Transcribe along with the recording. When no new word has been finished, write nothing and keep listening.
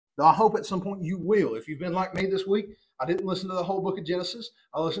Though I hope at some point you will. If you've been like me this week, I didn't listen to the whole book of Genesis.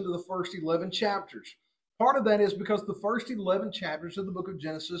 I listened to the first 11 chapters. Part of that is because the first 11 chapters of the book of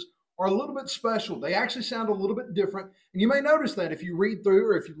Genesis are a little bit special. They actually sound a little bit different. And you may notice that if you read through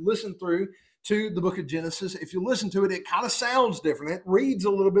or if you listen through to the book of Genesis, if you listen to it, it kind of sounds different. It reads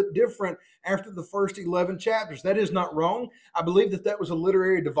a little bit different after the first 11 chapters. That is not wrong. I believe that was a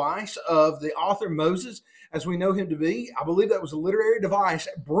literary device of the author Moses, as we know him to be. I believe that was a literary device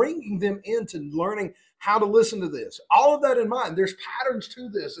bringing them into learning how to listen to this. All of that in mind, there's patterns to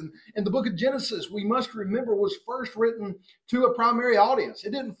this. And in the book of Genesis, we must remember, was first written to a primary audience.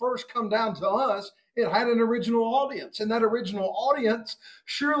 It didn't first come down to us. It had an original audience. And that original audience,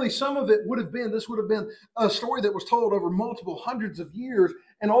 surely some of it would have been, this would have been a story that was told over multiple hundreds of years,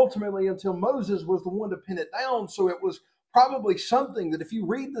 and ultimately until Moses was the one to pin it down. So it was probably something that if you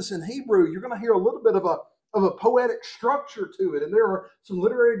read this in Hebrew, you're going to hear a little bit of a poetic structure to it. And there are some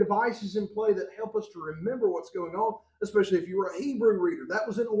literary devices in play that help us to remember what's going on, especially if you were a Hebrew reader. That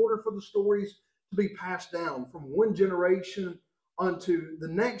was in order for the stories to be passed down from one generation onto the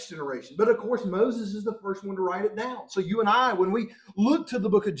next generation. But of course, Moses is the first one to write it down. So you and I, when we look to the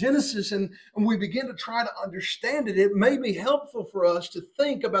book of Genesis and we begin to try to understand it, it may be helpful for us to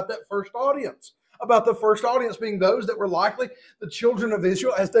think about that first audience. About the first audience being those that were likely the children of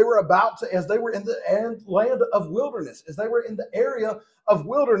Israel as they were in the land of wilderness, as they were in the area of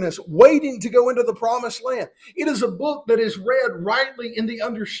wilderness, waiting to go into the promised land. It is a book that is read rightly in the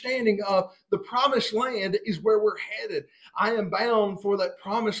understanding of the promised land is where we're headed. I am bound for that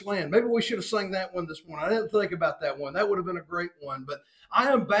promised land. Maybe we should have sung that one this morning. I didn't think about that one. That would have been a great one. But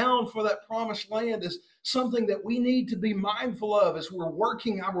I am bound for that promised land is something that we need to be mindful of as we're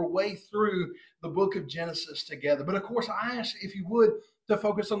working our way through the book of Genesis together. But of course, I ask if you would to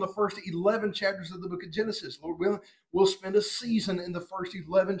focus on the first 11 chapters of the book of Genesis. Lord willing, we'll spend a season in the first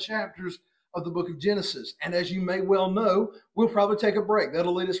 11 chapters of the book of Genesis. And as you may well know, we'll probably take a break.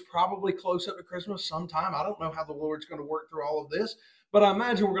 That'll lead us probably close up to Christmas sometime. I don't know how the Lord's going to work through all of this, but I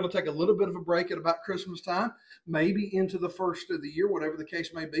imagine we're going to take a little bit of a break at about Christmas time, maybe into the first of the year, whatever the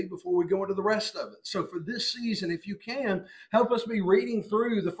case may be, before we go into the rest of it. So for this season, if you can, help us be reading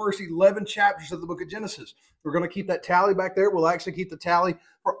through the first 11 chapters of the book of Genesis. We're going to keep that tally back there. We'll actually keep the tally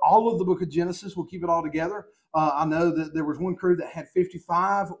for all of the book of Genesis. We'll keep it all together. I know that there was one crew that had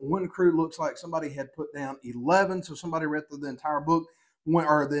 55. One crew looks like somebody had put down 11. So somebody read through the entire book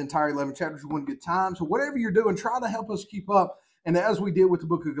or the entire 11 chapters one good time. So whatever you're doing, try to help us keep up. And as we did with the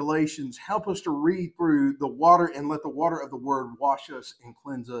book of Galatians, help us to read through the water and let the water of the word wash us and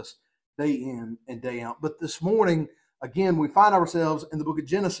cleanse us day in and day out. But this morning, again, we find ourselves in the book of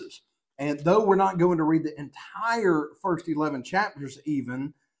Genesis. And though we're not going to read the entire first 11 chapters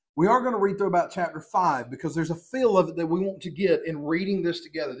even, we are going to read through about chapter 5 because there's a feel of it that we want to get in reading this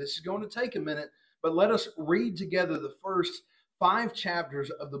together. This is going to take a minute, but let us read together the first 5 chapters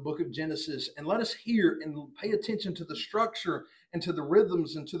of the book of Genesis, and let us hear and pay attention to the structure and to the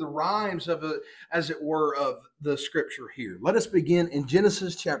rhythms and to the rhymes of it, as it were, of the scripture here. Let us begin in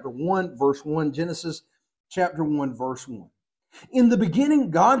Genesis chapter 1, verse 1. Genesis chapter 1, verse 1. In the beginning,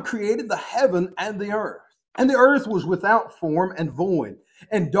 God created the heaven and the earth was without form and void,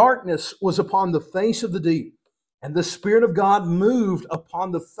 and darkness was upon the face of the deep. And the Spirit of God moved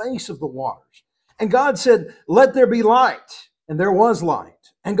upon the face of the waters. And God said, "Let there be light." And there was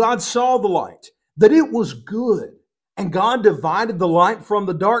light. And God saw the light, that it was good. And God divided the light from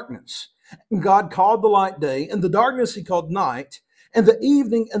the darkness. And God called the light day, and the darkness he called night. And the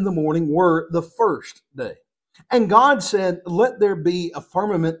evening and the morning were the first day. And God said, "Let there be a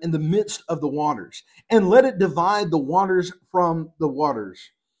firmament in the midst of the waters, and let it divide the waters from the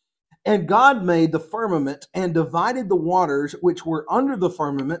waters." And God made the firmament and divided the waters which were under the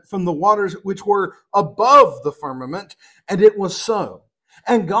firmament from the waters which were above the firmament. And it was so.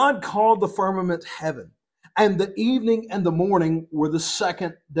 And God called the firmament heaven. And the evening and the morning were the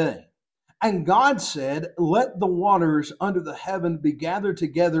second day. And God said, "Let the waters under the heaven be gathered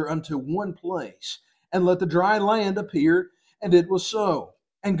together unto one place, and let the dry land appear." And it was so.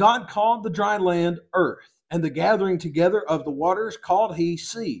 And God called the dry land earth, and the gathering together of the waters called he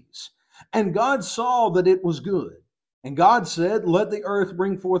seas. And God saw that it was good. And God said, "Let the earth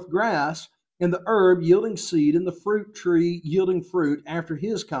bring forth grass, and the herb yielding seed, and the fruit tree yielding fruit after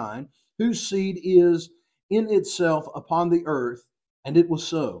his kind, whose seed is in itself upon the earth." And it was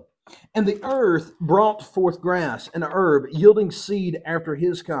so. And the earth brought forth grass, and a herb yielding seed after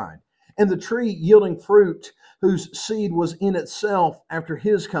his kind, and the tree yielding fruit, whose seed was in itself after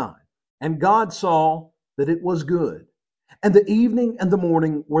his kind. And God saw that it was good. And the evening and the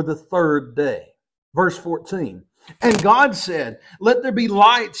morning were the third day. Verse 14. And God said, let there be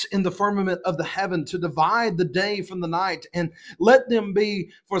lights in the firmament of the heaven to divide the day from the night, and let them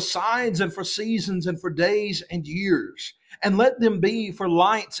be for signs and for seasons and for days and years. And let them be for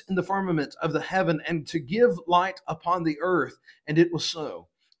lights in the firmament of the heaven, and to give light upon the earth. And it was so.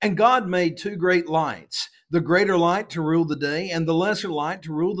 And God made two great lights, the greater light to rule the day, and the lesser light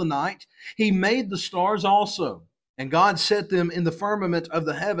to rule the night. He made the stars also. And God set them in the firmament of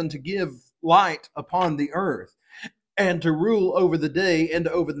the heaven to give light upon the earth, and to rule over the day and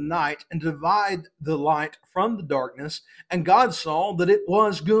over the night, and divide the light from the darkness. And God saw that it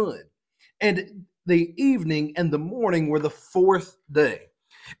was good. And the evening and the morning were the fourth day.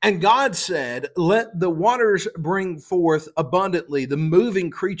 And God said, let the waters bring forth abundantly the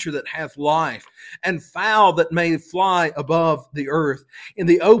moving creature that hath life, and fowl that may fly above the earth in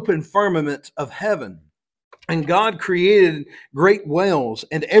the open firmament of heaven. And God created great whales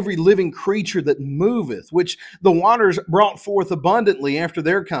and every living creature that moveth, which the waters brought forth abundantly after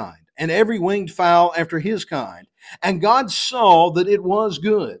their kind, and every winged fowl after his kind. And God saw that it was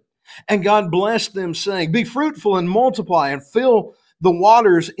good. And God blessed them, saying, be fruitful and multiply, and fill the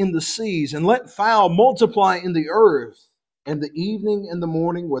waters in the seas, and let fowl multiply in the earth. And the evening and the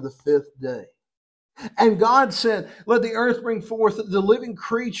morning were the fifth day. And God said, let the earth bring forth the living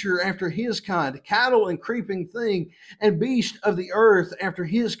creature after his kind, cattle and creeping thing, and beast of the earth after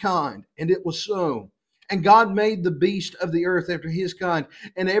his kind. And it was so. And God made the beast of the earth after his kind,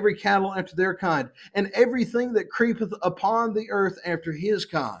 and every cattle after their kind, and everything that creepeth upon the earth after his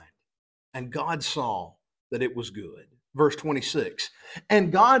kind. And God saw that it was good. Verse 26.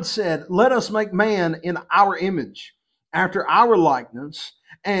 And God said, let us make man in our image, after our likeness,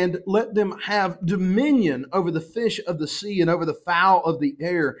 and let them have dominion over the fish of the sea, and over the fowl of the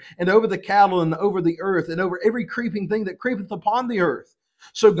air, and over the cattle, and over the earth, and over every creeping thing that creepeth upon the earth.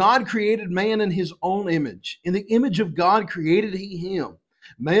 So God created man in his own image. In the image of God created he him.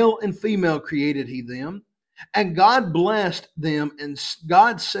 Male and female created he them. And God blessed them, and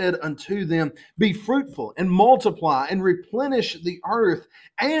God said unto them, be fruitful and multiply and replenish the earth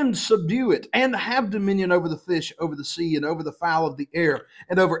and subdue it, and have dominion over the fish, over the sea, and over the fowl of the air,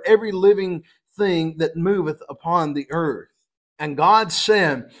 and over every living thing that moveth upon the earth. And God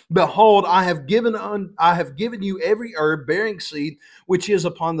said, behold, I have given you every herb bearing seed which is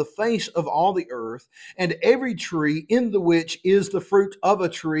upon the face of all the earth, and every tree in the which is the fruit of a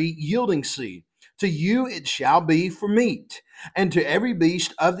tree yielding seed. To you it shall be for meat, and to every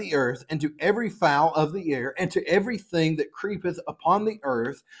beast of the earth, and to every fowl of the air, and to everything that creepeth upon the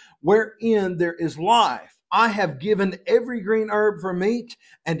earth, wherein there is life. I have given every green herb for meat,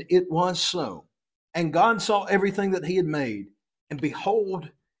 and it was so. And God saw everything that he had made, and behold,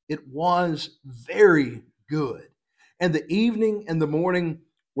 it was very good. And the evening and the morning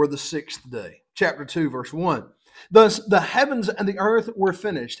were the sixth day. Chapter 2, verse 1. Thus the heavens and the earth were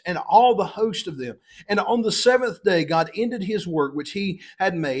finished, and all the host of them. And on the seventh day God ended his work which he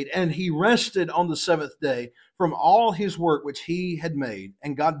had made, and he rested on the seventh day from all his work which he had made.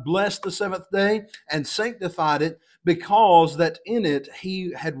 And God blessed the seventh day and sanctified it, because that in it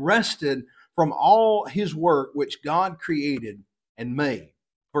he had rested from all his work which God created and made.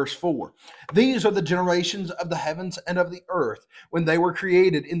 Verse 4. These are the generations of the heavens and of the earth when they were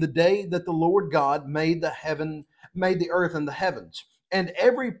created, in the day that the Lord God made the earth and the heavens, and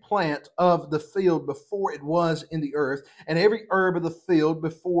every plant of the field before it was in the earth, and every herb of the field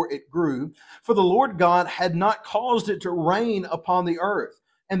before it grew. For the Lord God had not caused it to rain upon the earth,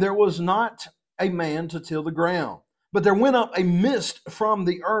 and there was not a man to till the ground. But there went up a mist from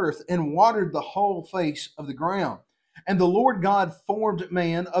the earth, and watered the whole face of the ground. And the Lord God formed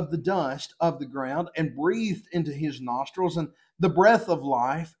man of the dust of the ground, and breathed into his nostrils and the breath of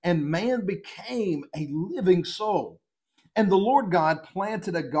life, and man became a living soul. And the Lord God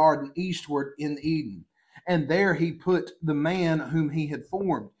planted a garden eastward in Eden, and there he put the man whom he had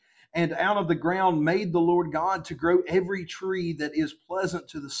formed. And out of the ground made the Lord God to grow every tree that is pleasant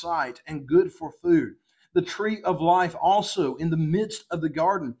to the sight, and good for food, the tree of life also in the midst of the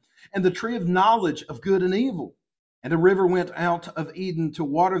garden, and the tree of knowledge of good and evil. And a river went out of Eden to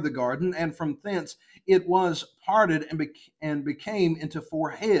water the garden, and from thence it was parted and became into four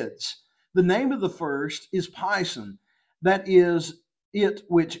heads. The name of the first is Pison, that is it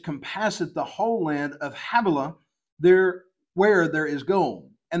which compasseth the whole land of Havilah, there where there is gold.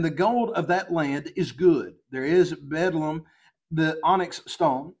 And the gold of that land is good. There is Bdellium, the onyx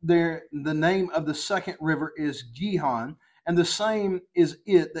stone. There the name of the second river is Gihon, and the same is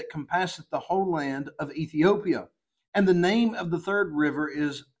it that compasseth the whole land of Ethiopia. And the name of the third river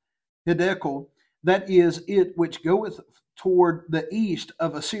is Hiddekel, that is it which goeth toward the east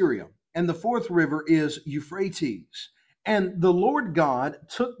of Assyria. and the fourth river is Euphrates. And the Lord God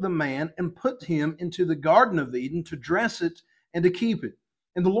took the man and put him into the Garden of Eden to dress it and to keep it.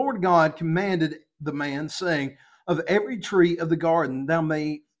 And the Lord God commanded the man, saying, of every tree of the garden thou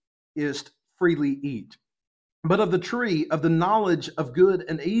mayest freely eat, but of the tree of the knowledge of good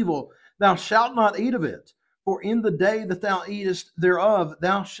and evil thou shalt not eat of it. For in the day that thou eatest thereof,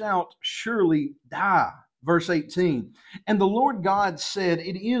 thou shalt surely die. Verse 18. And the Lord God said,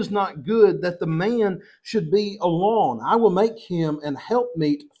 it is not good that the man should be alone. I will make him an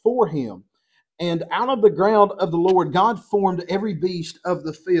helpmeet for him. And out of the ground of the Lord God formed every beast of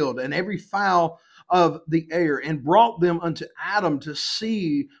the field and every fowl of the air, and brought them unto Adam to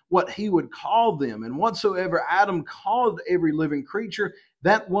see what he would call them. And whatsoever Adam called every living creature,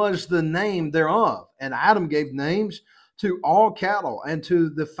 that was the name thereof. And Adam gave names to all cattle, and to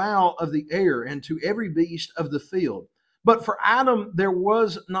the fowl of the air, and to every beast of the field. But for Adam there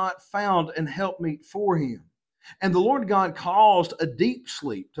was not found an helpmeet for him. And the Lord God caused a deep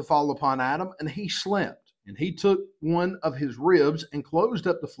sleep to fall upon Adam, and he slept. And he took one of his ribs and closed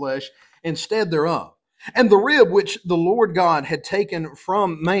up the flesh instead thereof. And the rib which the Lord God had taken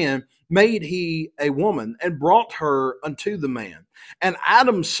from man made he a woman, and brought her unto the man. And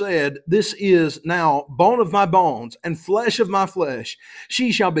Adam said, this is now bone of my bones and flesh of my flesh.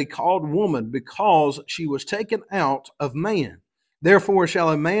 She shall be called woman, because she was taken out of man. Therefore shall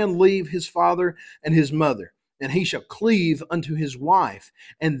a man leave his father and his mother, and he shall cleave unto his wife,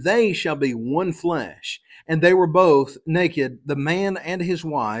 and they shall be one flesh. And they were both naked, the man and his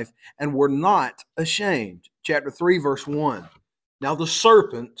wife, and were not ashamed. Chapter 3, verse 1. Now the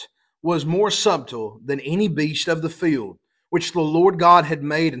serpent was more subtle than any beast of the field, which the Lord God had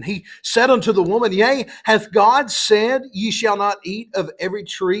made. And he said unto the woman, yea, hath God said, ye shall not eat of every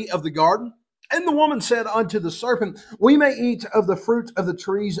tree of the garden? And the woman said unto the serpent, we may eat of the fruit of the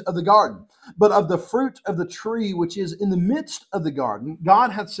trees of the garden, but of the fruit of the tree which is in the midst of the garden,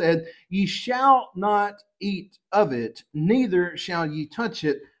 God hath said, ye shall not eat of it, neither shall ye touch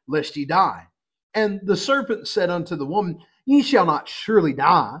it, lest ye die. And the serpent said unto the woman, ye shall not surely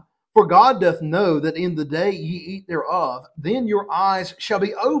die, for God doth know that in the day ye eat thereof, then your eyes shall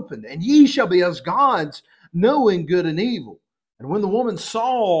be opened, and ye shall be as gods, knowing good and evil. And when the woman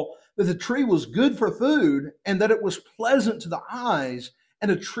saw that the tree was good for food, and that it was pleasant to the eyes,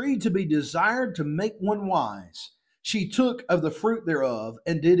 and a tree to be desired to make one wise, she took of the fruit thereof,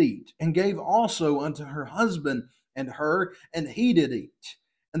 and did eat, and gave also unto her husband and her, and he did eat.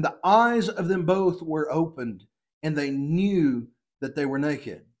 And the eyes of them both were opened, and they knew that they were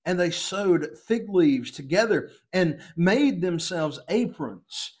naked. And they sewed fig leaves together, and made themselves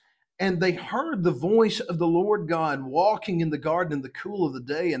aprons. And they heard the voice of the Lord God walking in the garden in the cool of the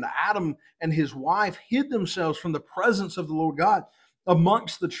day. And Adam and his wife hid themselves from the presence of the Lord God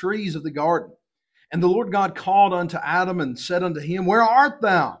amongst the trees of the garden. And the Lord God called unto Adam and said unto him, where art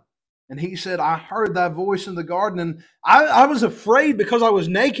thou? And he said, I heard thy voice in the garden, and I was afraid because I was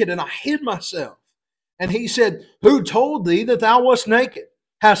naked, and I hid myself. And he said, who told thee that thou wast naked?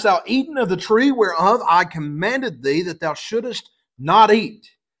 Hast thou eaten of the tree whereof I commanded thee that thou shouldest not eat?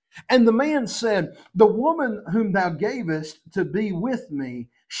 And the man said, the woman whom thou gavest to be with me,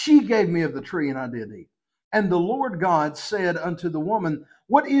 she gave me of the tree, and I did eat. And the Lord God said unto the woman,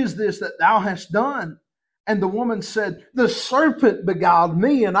 what is this that thou hast done? And the woman said, the serpent beguiled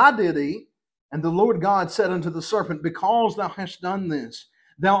me, and I did eat. And the Lord God said unto the serpent, because thou hast done this,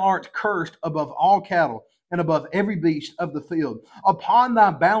 thou art cursed above all cattle, and above every beast of the field. Upon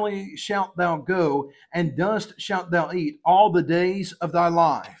thy belly shalt thou go, and dust shalt thou eat all the days of thy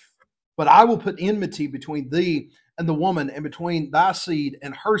life. But I will put enmity between thee and the woman, and between thy seed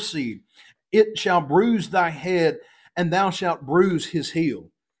and her seed. It shall bruise thy head, and thou shalt bruise his heel.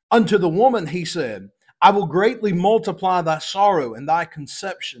 Unto the woman he said, I will greatly multiply thy sorrow and thy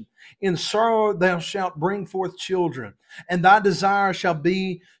conception. In sorrow thou shalt bring forth children, and thy desire shall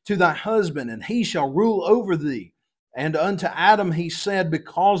be to thy husband, and he shall rule over thee. And unto Adam he said,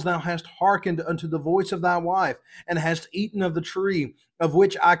 because thou hast hearkened unto the voice of thy wife, and hast eaten of the tree of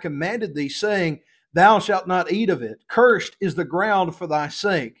which I commanded thee, saying, thou shalt not eat of it. Cursed is the ground for thy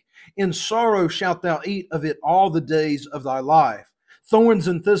sake. In sorrow shalt thou eat of it all the days of thy life. Thorns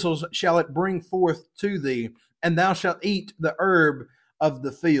and thistles shall it bring forth to thee, and thou shalt eat the herb of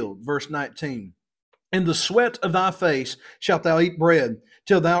the field. Verse 19. In the sweat of thy face shalt thou eat bread,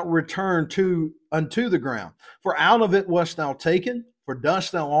 till thou return unto the ground. For out of it wast thou taken, for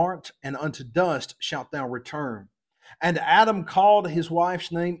dust thou art, and unto dust shalt thou return. And Adam called his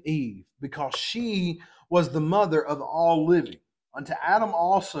wife's name Eve, because she was the mother of all living. Unto Adam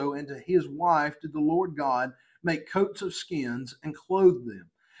also and to his wife did the Lord God make coats of skins and clothe them.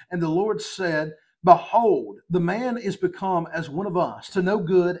 And the Lord said, Behold, the man is become as one of us, to know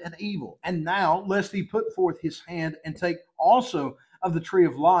good and evil. And now, lest he put forth his hand and take also of the tree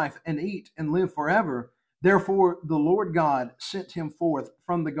of life and eat and live forever. Therefore, the Lord God sent him forth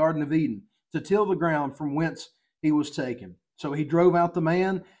from the Garden of Eden to till the ground from whence he was taken. So he drove out the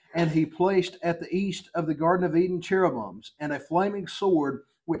man, and he placed at the east of the Garden of Eden cherubims and a flaming sword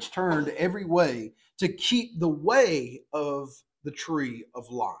which turned every way to keep the way of the tree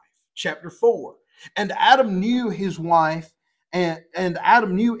of life. Chapter 4. And Adam knew his wife, and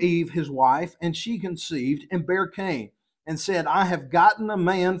Adam knew Eve, his wife, and she conceived and bare Cain, and said, I have gotten a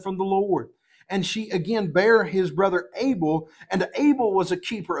man from the Lord. And she again bare his brother Abel, and Abel was a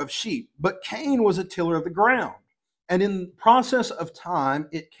keeper of sheep, but Cain was a tiller of the ground. And in process of time,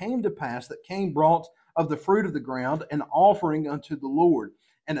 it came to pass that Cain brought of the fruit of the ground an offering unto the Lord.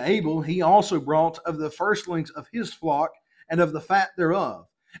 And Abel, he also brought of the firstlings of his flock and of the fat thereof.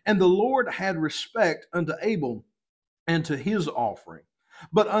 And the Lord had respect unto Abel and to his offering.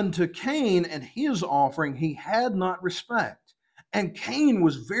 But unto Cain and his offering he had not respect. And Cain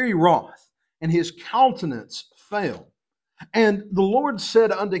was very wroth, and his countenance fell. And the Lord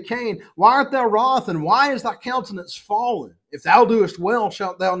said unto Cain, Why art thou wroth, and why is thy countenance fallen? If thou doest well,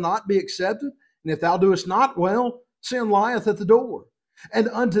 shalt thou not be accepted? And if thou doest not well, sin lieth at the door. And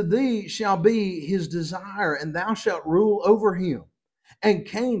unto thee shall be his desire, and thou shalt rule over him. And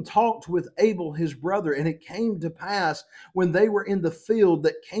Cain talked with Abel his brother, and it came to pass when they were in the field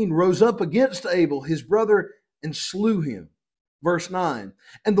that Cain rose up against Abel his brother and slew him. Verse 9.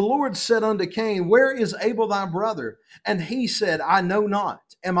 And the Lord said unto Cain, Where is Abel thy brother? And he said, I know not.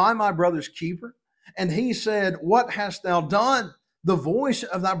 Am I my brother's keeper? And he said, What hast thou done? The voice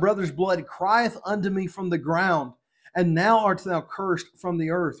of thy brother's blood crieth unto me from the ground. And now art thou cursed from the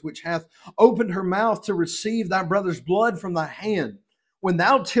earth, which hath opened her mouth to receive thy brother's blood from thy hand. When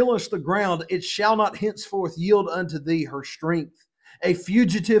thou tillest the ground, it shall not henceforth yield unto thee her strength. A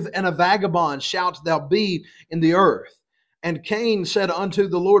fugitive and a vagabond shalt thou be in the earth. And Cain said unto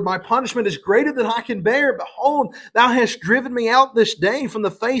the Lord, My punishment is greater than I can bear. Behold, thou hast driven me out this day from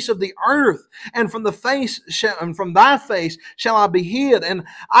the face of the earth, and from thy face shall I be hid, and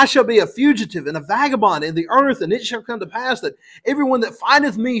I shall be a fugitive and a vagabond in the earth. And it shall come to pass that everyone that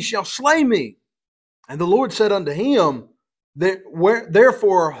findeth me shall slay me. And the Lord said unto him,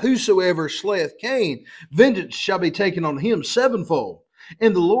 Therefore whosoever slayeth Cain, vengeance shall be taken on him sevenfold.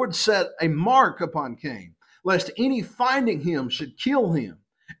 And the Lord set a mark upon Cain, lest any finding him should kill him.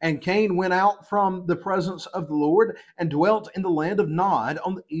 And Cain went out from the presence of the Lord and dwelt in the land of Nod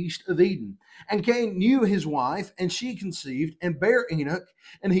on the east of Eden. And Cain knew his wife, and she conceived and bare Enoch.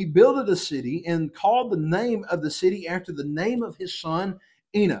 And he builded a city and called the name of the city after the name of his son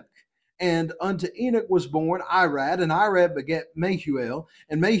Enoch. And unto Enoch was born Irad, and Irad begat Mahuel,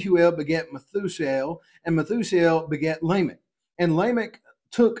 and Mahuel begat Methusael, and Methusael begat Lamech. And Lamech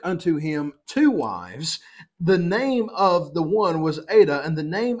took unto him two wives. The name of the one was Ada, and the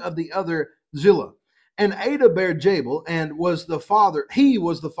name of the other Zillah. And Ada bare Jabal, and he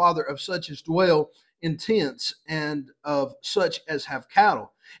was the father of such as dwell in tents, and of such as have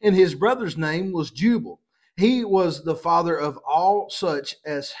cattle. And his brother's name was Jubal. He was the father of all such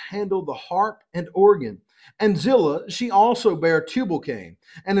as handle the harp and organ. And Zillah, she also bare Tubal-Cain,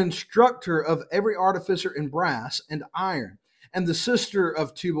 an instructor of every artificer in brass and iron. And the sister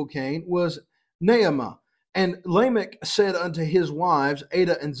of Tubal-Cain was Naamah. And Lamech said unto his wives,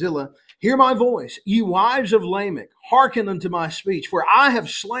 Ada and Zillah, Hear my voice, ye wives of Lamech, hearken unto my speech, for I have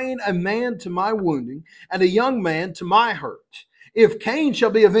slain a man to my wounding, and a young man to my hurt. If Cain shall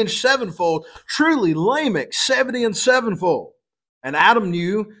be avenged sevenfold, truly Lamech 70 and sevenfold. And Adam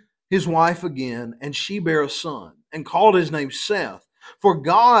knew his wife again, and she bare a son, and called his name Seth. For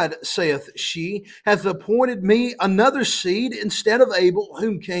God, saith she, hath appointed me another seed instead of Abel,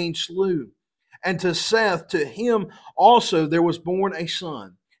 whom Cain slew. And to Seth, to him also there was born a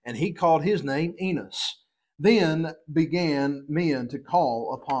son, and he called his name Enos. Then began men to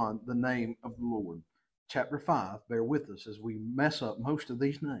call upon the name of the Lord. Chapter 5, bear with us as we mess up most of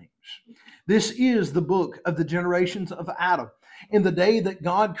these names. This is the book of the generations of Adam. In the day that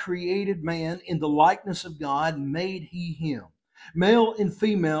God created man, in the likeness of God made he him. Male and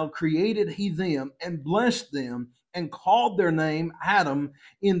female created he them, and blessed them, and called their name Adam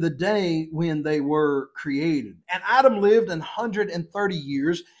in the day when they were created. And Adam lived 130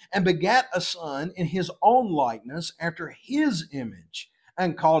 years, and begat a son in his own likeness after his image,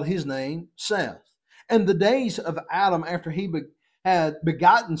 and called his name Seth. And the days of Adam after he had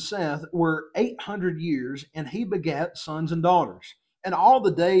begotten Seth were 800 years, and he begat sons and daughters. And all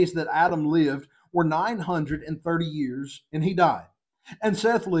the days that Adam lived were 930 years, and he died. And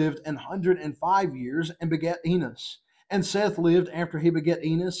Seth lived 105 years and begat Enos. And Seth lived after he begat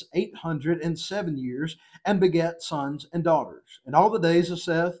Enos 807 years and begat sons and daughters. And all the days of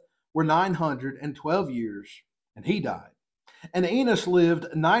Seth were 912 years, and he died. And Enos lived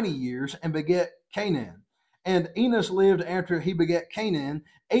 90 years and begat Canaan. And Enos lived after he begat Canaan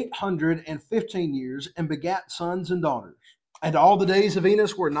 815 years and begat sons and daughters. And all the days of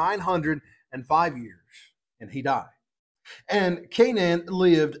Enos were 905 years, and he died. And Canaan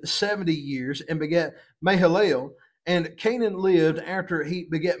lived 70 years and begat Mahalalel. And Canaan lived after he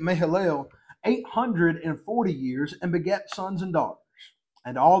begat Mahalalel 840 years and begat sons and daughters.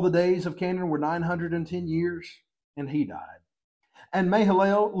 And all the days of Canaan were 910 years, and he died. And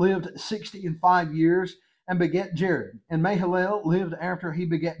Mahalalel lived 65 years and begat Jared. And Mahalalel lived after he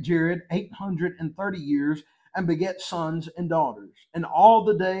begat Jared 830 years and begat sons and daughters. And all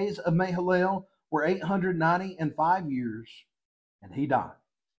the days of Mahalalel were 895 years, and he died.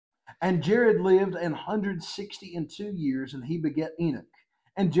 And Jared lived 162 years, and he begat Enoch.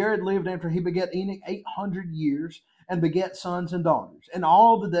 And Jared lived after he begat Enoch 800 years, and begat sons and daughters. And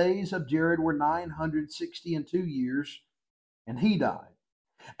all the days of Jared were 962 years, and he died.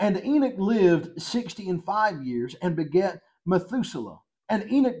 And Enoch lived 65 years, and begat Methuselah. And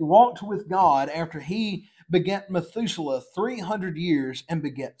Enoch walked with God after he begat Methuselah 300 years, and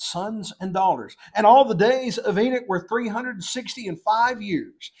begat sons and daughters. And all the days of Enoch were 365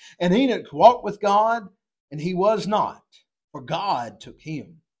 years. And Enoch walked with God, and he was not, for God took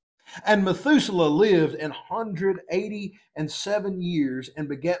him. And Methuselah lived 187 years and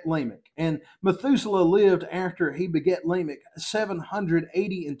begat Lamech. And Methuselah lived after he begat Lamech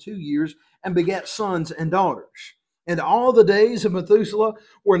 782 years and begat sons and daughters. And all the days of Methuselah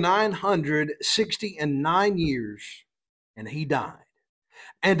were 969 years, and he died.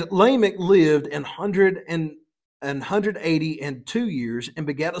 And Lamech lived 182 years and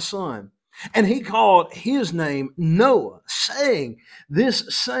begat a son. And he called his name Noah, saying, This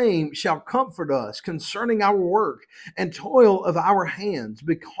same shall comfort us concerning our work and toil of our hands,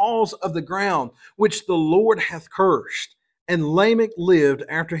 because of the ground which the Lord hath cursed. And Lamech lived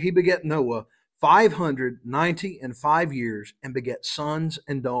after he begat Noah 595 years, and begat sons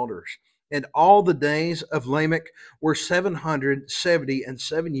and daughters. And all the days of Lamech were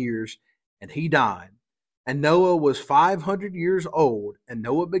 777 years, and he died. And Noah was 500 years old, and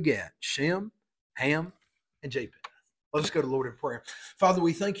Noah begat Shem, Ham, and Japheth. Let us go to the Lord in prayer. Father,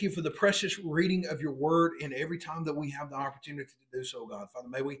 we thank you for the precious reading of your word, and every time that we have the opportunity to do so, God. Father,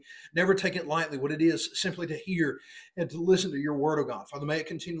 may we never take it lightly, what it is simply to hear and to listen to your word, oh God. Father, may it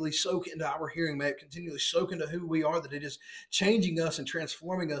continually soak into our hearing. May it continually soak into who we are, that it is changing us and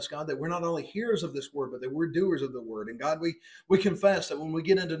transforming us, God, that we're not only hearers of this word, but that we're doers of the word. And God, we confess that when we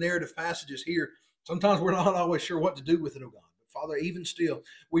get into narrative passages here, sometimes we're not always sure what to do with it, oh God. Father, even still,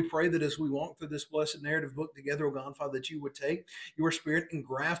 we pray that as we walk through this blessed narrative book together, oh God, Father, that you would take your spirit and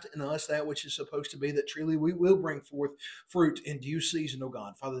graft in us that which is supposed to be, that truly we will bring forth fruit in due season, oh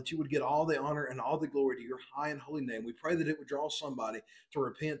God. Father, that you would get all the honor and all the glory to your high and holy name. We pray that it would draw somebody to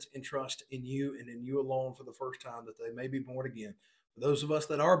repent and trust in you and in you alone for the first time, that they may be born again. For those of us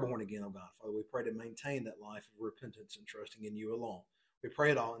that are born again, oh God, Father, we pray to maintain that life of repentance and trusting in you alone. We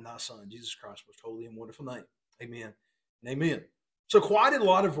pray it all in thy Son, Jesus Christ's most holy and wonderful name. Amen and amen. So quite a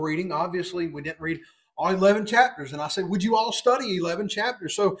lot of reading. Obviously, we didn't read all 11 chapters. And I said, would you all study 11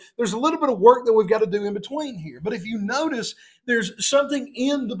 chapters? So there's a little bit of work that we've got to do in between here. But if you notice, there's something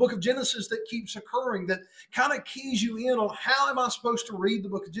in the book of Genesis that keeps occurring that kind of keys you in on how am I supposed to read the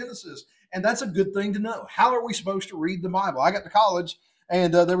book of Genesis? And that's a good thing to know. How are we supposed to read the Bible? I got to college,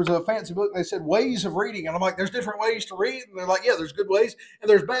 and there was a fancy book. They said ways of reading. And I'm like, there's different ways to read. And they're like, yeah, there's good ways and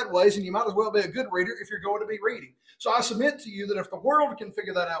there's bad ways. And you might as well be a good reader if you're going to be reading. So I submit to you that if the world can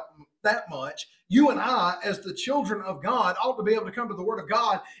figure that out that much, you and I, as the children of God, ought to be able to come to the Word of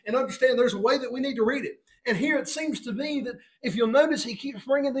God and understand there's a way that we need to read it. And here it seems to me that if you'll notice, he keeps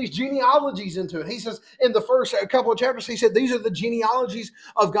bringing these genealogies into it. He says in the first couple of chapters, he said, these are the genealogies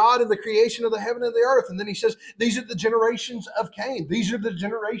of God and the creation of the heaven and the earth. And then he says, these are the generations of Cain. These are the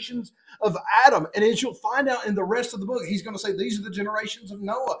generations of Adam. And as you'll find out in the rest of the book, he's going to say, these are the generations of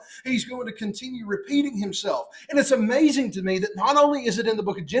Noah. He's going to continue repeating himself. And it's amazing to me that not only is it in the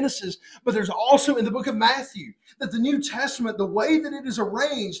book of Genesis Genesis, but there's also in the book of Matthew. That the New Testament, the way that it is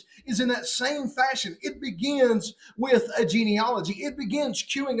arranged, is in that same fashion. It begins with a genealogy. It begins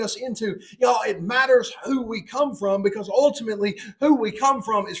cueing us into, y'all, it matters who we come from, because ultimately who we come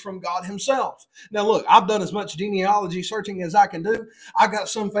from is from God himself. Now look, I've done as much genealogy searching as I can do. I got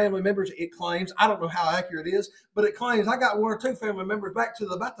some family members, it claims, I don't know how accurate it is, but it claims I got one or two family members back to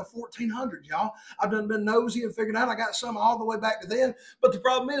about the 1400s, y'all. I've done been nosy and figured out I got some all the way back to then. But the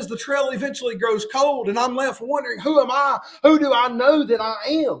problem is the trail eventually grows cold, and I'm left wondering, who am I? Who do I know that I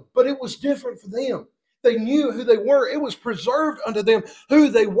am? But it was different for them. They knew who they were. It was preserved unto them who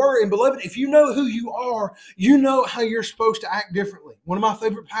they were. And beloved, if you know who you are, you know how you're supposed to act differently. One of my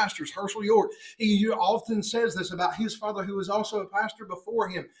favorite pastors, Herschel York, he often says this about his father, who was also a pastor before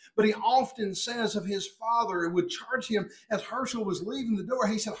him. But he often says of his father, it would charge him as Herschel was leaving the door.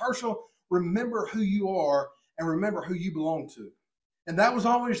 He said, Herschel, remember who you are and remember who you belong to. And that was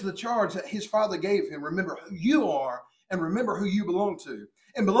always the charge that his father gave him. Remember who you are and remember who you belong to.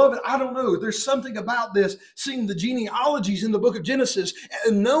 And beloved, I don't know, there's something about this, seeing the genealogies in the book of Genesis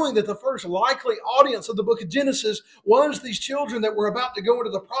and knowing that the first likely audience of the book of Genesis was these children that were about to go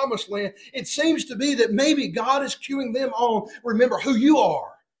into the promised land. It seems to be that maybe God is cueing them on, remember who you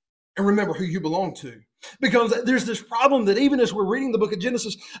are and remember who you belong to. Because there's this problem that even as we're reading the book of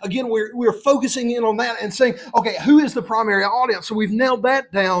Genesis, again, we're focusing in on that and saying, okay, who is the primary audience? So we've nailed that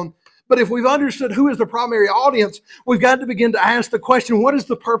down. But if we've understood who is the primary audience, we've got to begin to ask the question, what is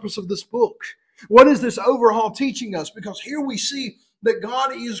the purpose of this book? What is this overhaul teaching us? Because here we see that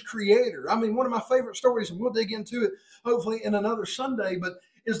God is creator. I mean, one of my favorite stories, and we'll dig into it hopefully in another Sunday, but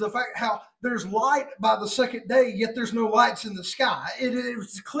is the fact how there's light by the second day, yet there's no lights in the sky. It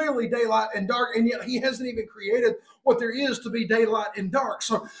is clearly daylight and dark, and yet he hasn't even created what there is to be daylight and dark.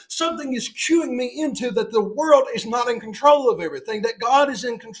 So something is cueing me into that the world is not in control of everything, that God is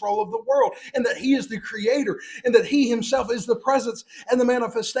in control of the world, and that he is the creator, and that he himself is the presence and the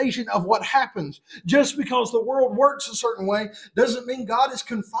manifestation of what happens. Just because the world works a certain way doesn't mean God is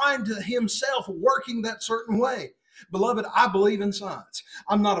confined to himself working that certain way. Beloved, I believe in science.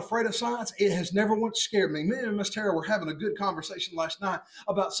 I'm not afraid of science. It has never once scared me. Me and Miss Tara were having a good conversation last night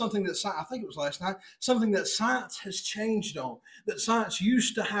about something that I think it was last night, something that science has changed on. That science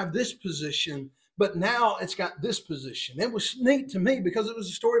used to have this position, but now it's got this position. It was neat to me because it was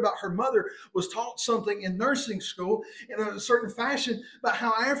a story about her mother was taught something in nursing school in a certain fashion, but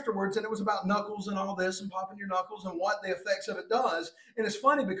how afterwards, and it was about knuckles and all this and popping your knuckles and what the effects of it does. And it's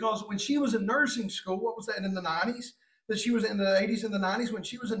funny because when she was in nursing school, what was that, in the 90s? That she was in the 80s and the 90s when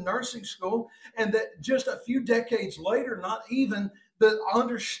she was in nursing school, and that just a few decades later, not even, the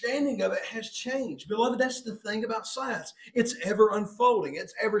understanding of it has changed. Beloved, that's the thing about science. It's ever unfolding.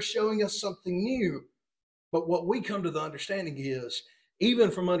 It's ever showing us something new. But what we come to the understanding is,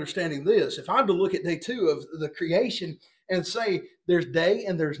 even from understanding this, if I'm to look at day 2 of the creation and say there's day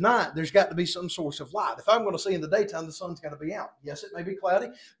and there's night, there's got to be some source of light. If I'm going to see in the daytime, the sun's got to be out. Yes, it may be cloudy,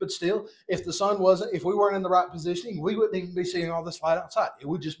 but still, if the sun wasn't, if we weren't in the right positioning, we wouldn't even be seeing all this light outside. It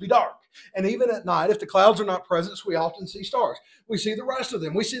would just be dark. And even at night, if the clouds are not present, we often see stars. We see the rest of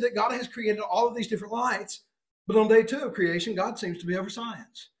them. We see that God has created all of these different lights, but on day 2 of creation, God seems to be over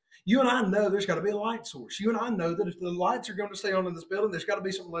science. You and I know there's got to be a light source. You and I know that if the lights are going to stay on in this building, there's got to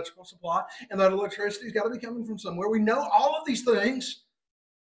be some electrical supply, and that electricity's got to be coming from somewhere. We know all of these things.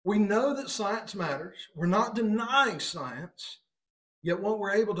 We know that science matters. We're not denying science. Yet what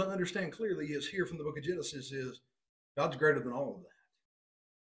we're able to understand clearly is here from the book of Genesis is God's greater than all of that.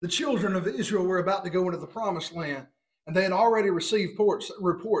 The children of Israel were about to go into the promised land, and they had already received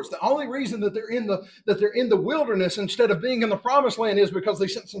reports. The only reason that they're in the wilderness instead of being in the promised land is because they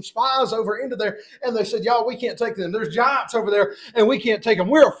sent some spies over into there, and they said, y'all, we can't take them. There's giants over there, and we can't take them.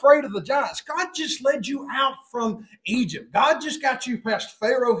 We're afraid of the giants. God just led you out from Egypt. God just got you past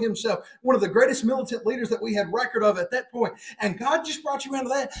Pharaoh himself, one of the greatest militant leaders that we had record of at that point. And God just brought you out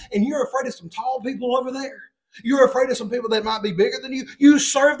of that, and you're afraid of some tall people over there. You're afraid of some people that might be bigger than you. You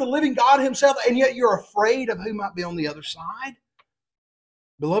serve the living God himself, and yet you're afraid of who might be on the other side.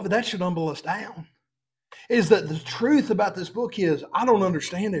 Beloved, that should humble us down. Is that the truth about this book is, I don't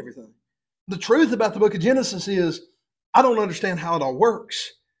understand everything. The truth about the book of Genesis is, I don't understand how it all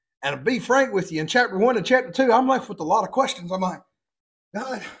works. And to be frank with you, in chapter 1 and chapter 2, I'm left with a lot of questions. I'm like,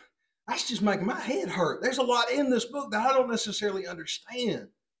 God, that's just making my head hurt. There's a lot in this book that I don't necessarily understand.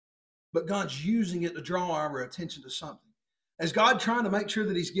 But God's using it to draw our attention to something. Is God trying to make sure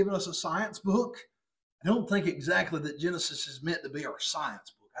that he's given us a science book? I don't think exactly that Genesis is meant to be our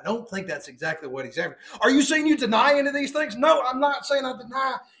science book. I don't think that's exactly what he's after. Are you saying you deny any of these things? No, I'm not saying I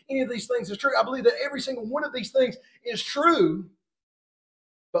deny any of these things is true. I believe that every single one of these things is true.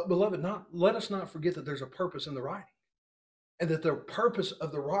 But beloved, let us not forget that there's a purpose in the writing, and that the purpose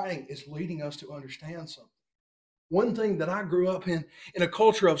of the writing is leading us to understand something. One thing that I grew up in a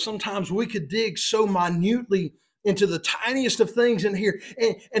culture of, sometimes we could dig so minutely into the tiniest of things in here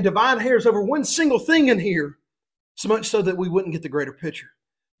and divide hairs over one single thing in here, so much so that we wouldn't get the greater picture.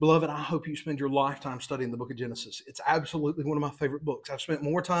 Beloved, I hope you spend your lifetime studying the book of Genesis. It's absolutely one of my favorite books. I've spent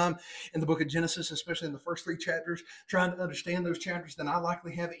more time in the book of Genesis, especially in the first 3 chapters, trying to understand those chapters than I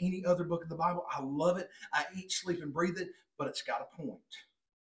likely have any other book of the Bible. I love it. I eat, sleep, and breathe it, but it's got a point,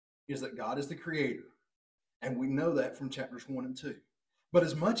 is that God is the creator. And we know that from chapters 1 and 2. But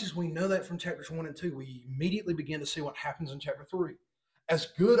as much as we know that from chapters 1 and 2, we immediately begin to see what happens in chapter 3. As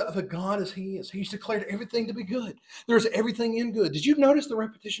good of a God as he is, he's declared everything to be good. There's everything in good. Did you notice the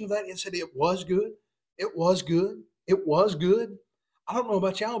repetition of that? It said it was good. It was good. It was good. I don't know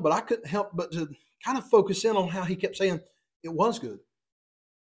about y'all, but I couldn't help but to kind of focus in on how he kept saying it was good.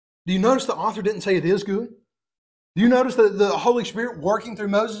 Do you notice the author didn't say it is good? Do you notice that the Holy Spirit working through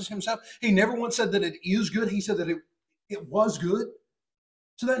Moses himself, he never once said that it is good. He said that it was good.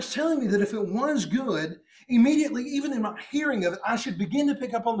 So that's telling me that if it was good, immediately, even in my hearing of it, I should begin to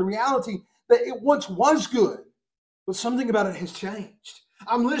pick up on the reality that it once was good, but something about it has changed.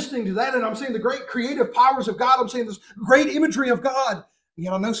 I'm listening to that and I'm seeing the great creative powers of God. I'm seeing this great imagery of God. And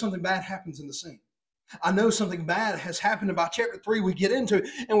yet I know something bad happens in the scene. I know something bad has happened. And by chapter 3, we get into it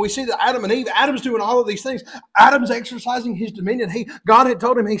and we see that Adam and Eve, Adam's doing all of these things. Adam's exercising his dominion. God had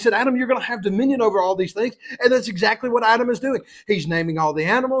told him, he said, Adam, you're going to have dominion over all these things. And that's exactly what Adam is doing. He's naming all the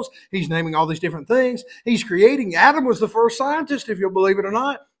animals. He's naming all these different things. He's creating. Adam was the first scientist, if you'll believe it or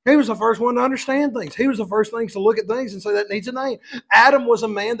not. He was the first one to understand things. He was the first things to look at things and say that needs a name. Adam was a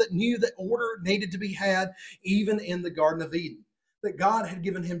man that knew that order needed to be had even in the Garden of Eden. That God had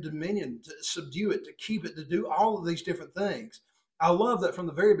given him dominion to subdue it, to keep it, to do all of these different things. I love that from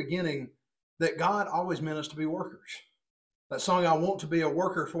the very beginning that God always meant us to be workers. That song, I want to be a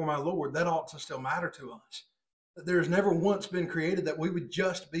worker for my Lord, that ought to still matter to us. That there has never once been created that we would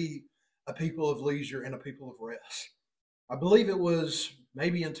just be a people of leisure and a people of rest. I believe it was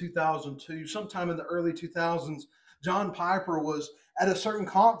maybe in 2002, sometime in the early 2000s, John Piper was at a certain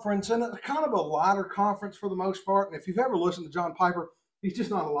conference, and a kind of a lighter conference for the most part. And if you've ever listened to John Piper, he's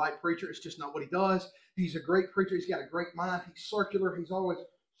just not a light preacher. It's just not what he does. He's a great preacher. He's got a great mind. He's circular. He's always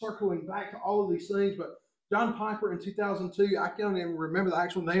circling back to all of these things. But John Piper in 2002, I can't even remember the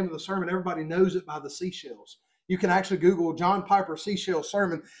actual name of the sermon. Everybody knows it by the seashells. You can actually Google John Piper seashell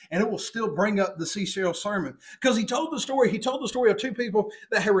sermon, and it will still bring up the seashell sermon. Because he told the story of 2 people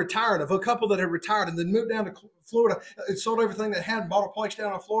that had retired, of a couple that had retired and then moved down to Florida, and sold everything they had and bought a place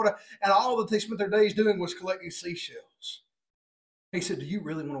down in Florida, and all that they spent their days doing was collecting seashells. He said, do you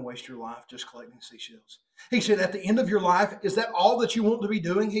really want to waste your life just collecting seashells? He said, at the end of your life, is that all that you want to be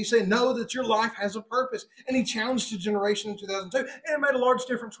doing? He said, no, that your life has a purpose. And he challenged the generation in 2002, and it made a large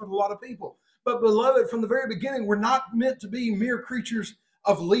difference with a lot of people. But beloved, from the very beginning, we're not meant to be mere creatures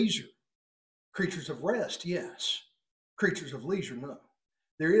of leisure. Creatures of rest, yes. Creatures of leisure, no.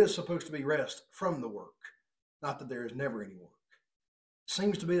 There is supposed to be rest from the work, not that there is never any work. It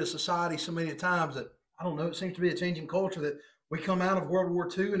seems to be a society so many times that, I don't know, it seems to be a changing culture that we come out of World War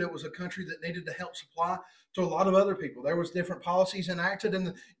II and it was a country that needed to help supply to a lot of other people. There was different policies enacted and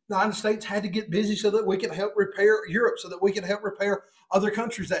the United States had to get busy so that we could help repair Europe, so that we could help repair other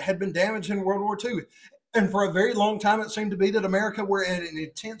countries that had been damaged in World War II. And for a very long time, it seemed to be that America were an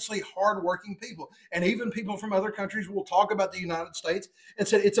intensely hardworking people. And even people from other countries will talk about the United States and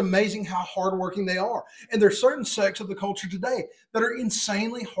say it's amazing how hardworking they are. And there's certain sects of the culture today that are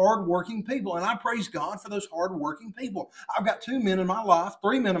insanely hardworking people. And I praise God for those hardworking people. I've got 2 men in my life,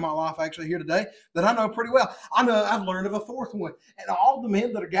 3 men in my life actually here today that I know pretty well. I know I've learned of a 4th one. And all the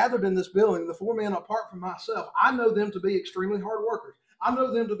men that are gathered in this building, the 4 men apart from myself, I know them to be extremely hard workers. I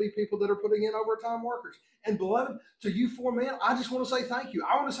know them to be people that are putting in overtime workers. And beloved, to you 4 men, I just want to say thank you.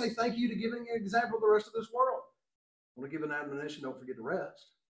 I want to say thank you to giving an example of the rest of this world. I want to give an admonition, don't forget to rest.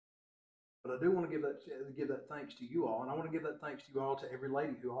 But I do want to give that thanks to you all. And I want to give that thanks to you all, to every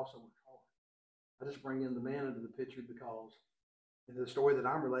lady who also worked hard. I just bring in the man into the picture because in the story that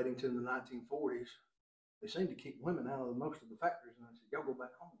I'm relating to in the 1940s, they seemed to keep women out of most of the factories. And I said, y'all go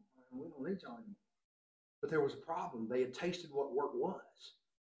back home. We don't need y'all anymore. But there was a problem. They had tasted what work was,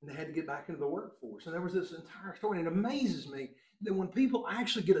 and they had to get back into the workforce. And there was this entire story. And it amazes me that when people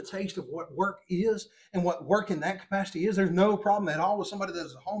actually get a taste of what work is and what work in that capacity is, there's no problem at all with somebody that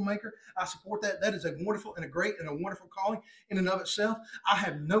is a homemaker. I support that. That is a wonderful and a great and a wonderful calling in and of itself. I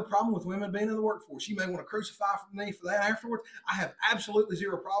have no problem with women being in the workforce. You may want to crucify me for that afterwards. I have absolutely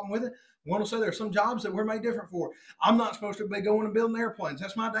zero problem with it. One will say there's some jobs that we're made different for. I'm not supposed to be going and building airplanes.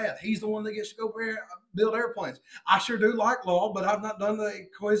 That's my dad. He's the one that gets to go build airplanes. I sure do like law, but I've not done the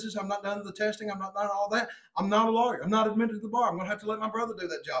quizzes. I've not done the testing. I've not done all that. I'm not a lawyer. I'm not admitted to the bar. I'm going to have to let my brother do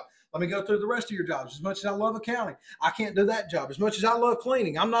that job. Let me go through the rest of your jobs. As much as I love accounting, I can't do that job. As much as I love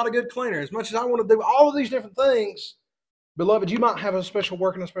cleaning, I'm not a good cleaner. As much as I want to do all of these different things, beloved, you might have a special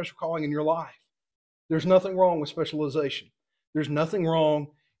work and a special calling in your life. There's nothing wrong with specialization. There's nothing wrong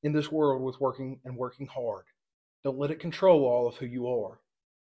in this world with working hard. Don't let it control all of who you are,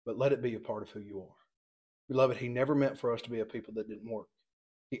 but let it be a part of who you are. Beloved, He never meant for us to be a people that didn't work.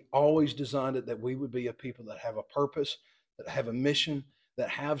 He always designed it that we would be a people that have a purpose, that have a mission, that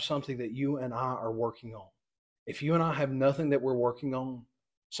have something that you and I are working on. If you and I have nothing that we're working on,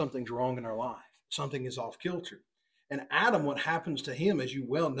 something's wrong in our life. Something is off kilter. And Adam, what happens to him, as you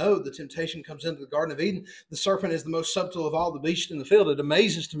well know, the temptation comes into the Garden of Eden. The serpent is the most subtle of all the beasts in the field. It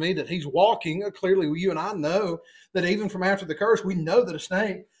amazes to me that he's walking. Clearly, you and I know that even from after the curse, we know that a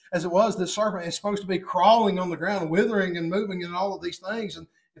snake, as it was, this serpent is supposed to be crawling on the ground, withering and moving and all of these things. And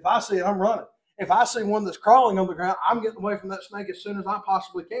if I see it, I'm running. If I see one that's crawling on the ground, I'm getting away from that snake as soon as I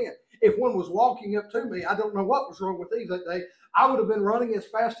possibly can. If one was walking up to me, I don't know what was wrong with Eve that day, I would have been running as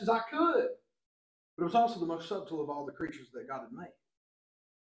fast as I could. But it was also the most subtle of all the creatures that God had made.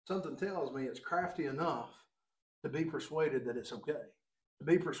 Something tells me it's crafty enough to be persuaded that it's okay. To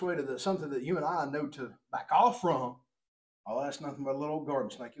be persuaded that something that you and I know to back off from, oh, that's nothing but a little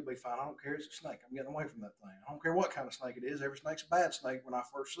garden snake. You'll be fine. I don't care. It's a snake. I'm getting away from that thing. I don't care what kind of snake it is. Every snake's a bad snake when I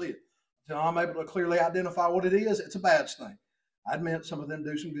first see it. Until I'm able to clearly identify what it is, it's a bad snake. I admit some of them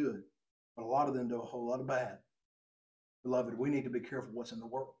do some good, but a lot of them do a whole lot of bad. Beloved, we need to be careful what's in the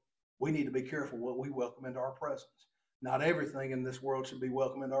world. We need to be careful what we welcome into our presence. Not everything in this world should be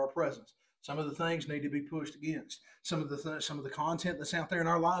welcome into our presence. Some of the things need to be pushed against. Some of the content that's out there in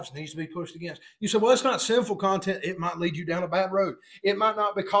our lives needs to be pushed against. You say, well, it's not sinful content. It might lead you down a bad road. It might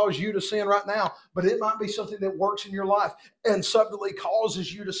not cause you to sin right now, but it might be something that works in your life and subtly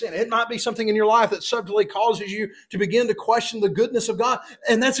causes you to sin. It might be something in your life that subtly causes you to begin to question the goodness of God.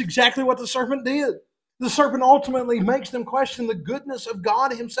 And that's exactly what the serpent did. The serpent ultimately makes them question the goodness of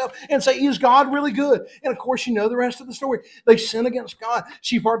God Himself and say, is God really good? And of course, you know the rest of the story. They sin against God.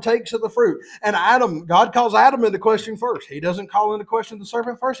 She partakes of the fruit. And God calls Adam into question first. He doesn't call into question the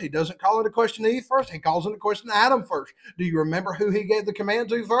serpent first. He doesn't call into question Eve first. He calls into question Adam first. Do you remember who He gave the command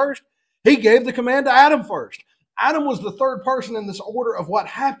to first? He gave the command to Adam first. Adam was the third person in this order of what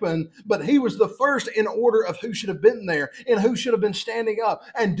happened, but he was the first in order of who should have been there and who should have been standing up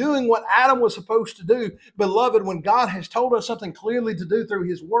and doing what Adam was supposed to do. Beloved, when God has told us something clearly to do through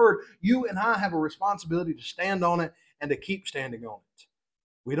His Word, you and I have a responsibility to stand on it and to keep standing on it.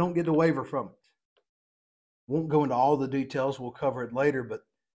 We don't get to waver from it. Won't go into all the details. We'll cover it later, but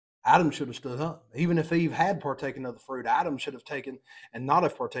Adam should have stood up. Even if Eve had partaken of the fruit, Adam should have taken and not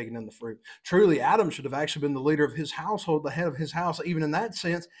have partaken in the fruit. Truly, Adam should have actually been the leader of his household, the head of his house, even in that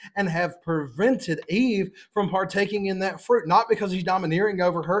sense, and have prevented Eve from partaking in that fruit. Not because he's domineering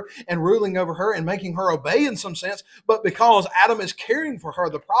over her and ruling over her and making her obey in some sense, but because Adam is caring for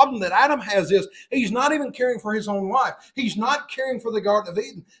her. The problem that Adam has is he's not even caring for his own wife. He's not caring for the Garden of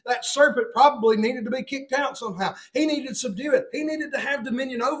Eden. That serpent probably needed to be kicked out somehow. He needed to subdue it. He needed to have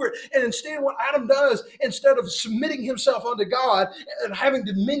dominion over it. And instead, what Adam does, instead of submitting himself unto God and having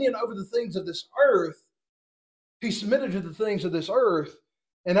dominion over the things of this earth, he submitted to the things of this earth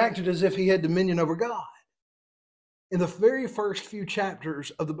and acted as if he had dominion over God. In the very first few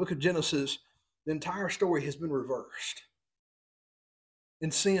chapters of the book of Genesis, the entire story has been reversed.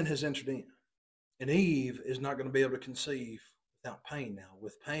 And sin has entered in. And Eve is not going to be able to conceive without pain now.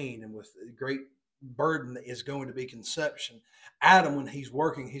 With pain and with great burden is going to be conception. Adam, when he's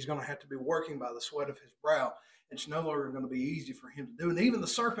working, he's going to have to be working by the sweat of his brow. It's no longer going to be easy for him to do. And even the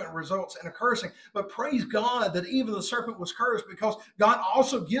serpent results in a cursing. But praise God that even the serpent was cursed, because God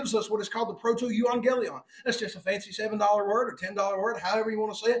also gives us what is called the proto-euangelion. That's just a fancy $7 word or $10 word, however you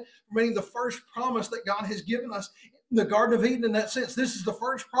want to say it, meaning the first promise that God has given us in the Garden of Eden in that sense. This is the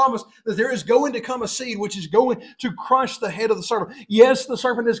first promise that there is going to come a seed which is going to crush the head of the serpent. Yes, the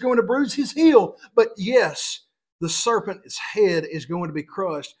serpent is going to bruise his heel, but yes, the serpent's head is going to be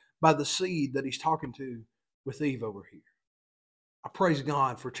crushed by the seed that he's talking to with Eve over here. I praise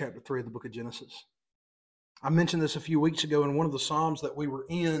God for chapter 3 of the book of Genesis. I mentioned this a few weeks ago in one of the Psalms that we were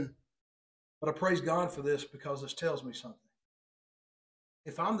in, but I praise God for this because this tells me something.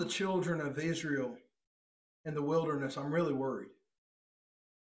 If I'm the children of Israel in the wilderness, I'm really worried.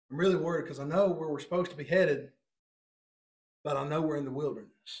 I'm really worried because I know where we're supposed to be headed, but I know we're in the wilderness.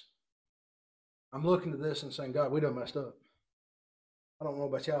 I'm looking at this and saying, God, we done messed up. I don't know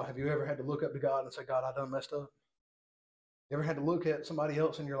about y'all. Have you ever had to look up to God and say, God, I done messed up? You ever had to look at somebody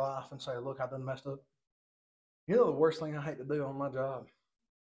else in your life and say, look, I done messed up? You know the worst thing I hate to do on my job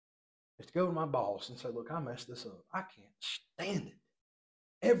is to go to my boss and say, look, I messed this up. I can't stand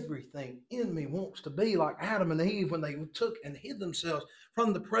it. Everything in me wants to be like Adam and Eve when they took and hid themselves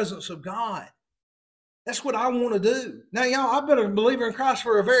from the presence of God. That's what I want to do. Now, y'all, I've been a believer in Christ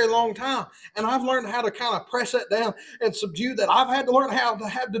for a very long time, and I've learned how to kind of press that down and subdue that. I've had to learn how to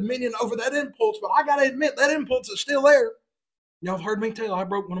have dominion over that impulse, but I got to admit that impulse is still there. Y'all have heard me tell I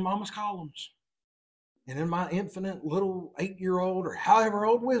broke one of Mama's columns. And in my infinite little 8-year-old or however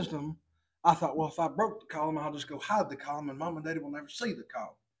old wisdom, I thought, well, if I broke the column, I'll just go hide the column and Mom and Daddy will never see the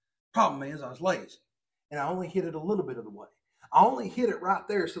column. Problem is, I was lazy, and I only hit it a little bit of the way. I only hit it right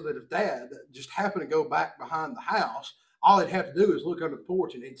there so that if Dad just happened to go back behind the house, all he'd have to do is look under the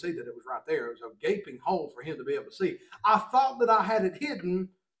porch and he'd see that it was right there. It was a gaping hole for him to be able to see. I thought that I had it hidden.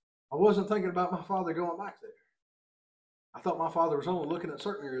 I wasn't thinking about my father going back there. I thought my father was only looking at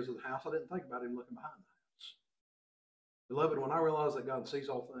certain areas of the house. I didn't think about him looking behind the house. Beloved, when I realize that God sees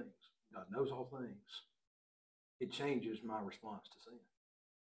all things, God knows all things, it changes my response to sin.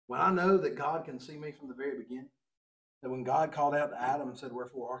 When I know that God can see me from the very beginning, that when God called out to Adam and said,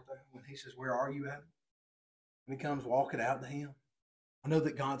 wherefore art thou? When he says, where are you, Adam? When he comes walking out to him, I know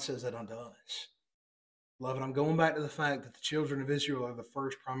that God says that unto us. Beloved, I'm going back to the fact that the children of Israel are the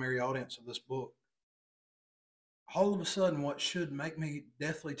first primary audience of this book. All of a sudden, what should make me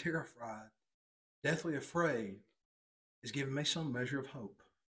deathly terrified, deathly afraid, is giving me some measure of hope.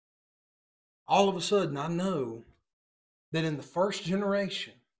 All of a sudden, I know that in the first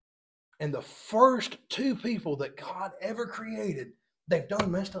generation, and the first two people that God ever created, they've done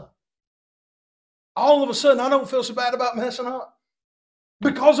messed up. All of a sudden, I don't feel so bad about messing up.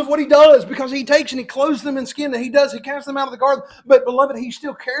 Because of what he does, because he takes and he clothes them in skin, and he casts them out of the garden. But beloved, he's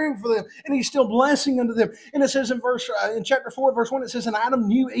still caring for them, and he's still blessing unto them. And it says in chapter 4, verse 1, it says, and Adam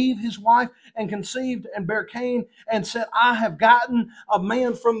knew Eve, his wife, and conceived and bare Cain, and said, I have gotten a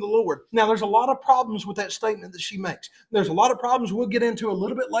man from the Lord. Now, there's a lot of problems with that statement that she makes. There's a lot of problems we'll get into a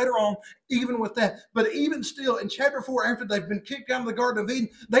little bit later on, even with that. But even still, in chapter 4, after they've been kicked out of the Garden of Eden,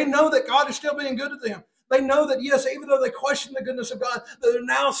 they know that God is still being good to them. They know that, yes, even though they question the goodness of God, they're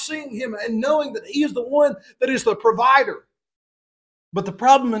now seeing him and knowing that he is the one that is the provider. But the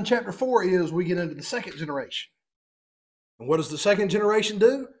problem in chapter 4 is we get into the second generation. And what does the second generation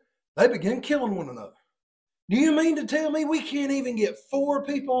do? They begin killing one another. Do you mean to tell me we can't even get 4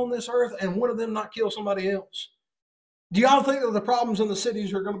 people on this earth and one of them not kill somebody else? Do y'all think that the problems in the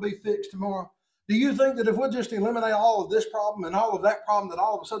cities are going to be fixed tomorrow? Do you think that if we just eliminate all of this problem and all of that problem, that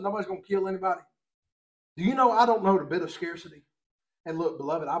all of a sudden nobody's going to kill anybody? Do you know I don't know the bit of scarcity? And look,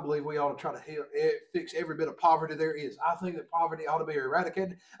 beloved, I believe we ought to try to fix every bit of poverty there is. I think that poverty ought to be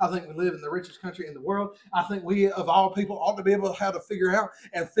eradicated. I think we live in the richest country in the world. I think we, of all people, ought to be able to how to figure out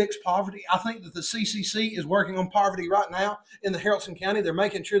and fix poverty. I think that the CCC is working on poverty right now in the Haralson County. They're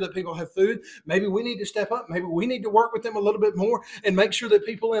making sure that people have food. Maybe we need to step up. Maybe we need to work with them a little bit more and make sure that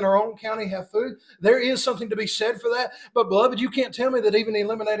people in our own county have food. There is something to be said for that. But, beloved, you can't tell me that even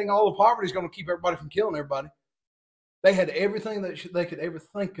eliminating all of poverty is going to keep everybody from killing everybody. They had everything that they could ever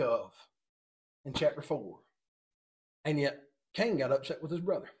think of in chapter 4. And yet, Cain got upset with his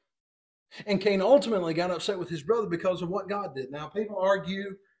brother. And Cain ultimately got upset with his brother because of what God did. Now, people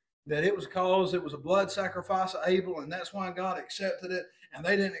argue that it was because it was a blood sacrifice of Abel, and that's why God accepted it, and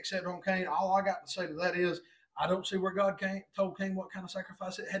they didn't accept it on Cain. All I got to say to that is, I don't see where God told Cain what kind of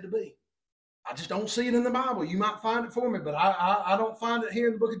sacrifice it had to be. I just don't see it in the Bible. You might find it for me, but I don't find it here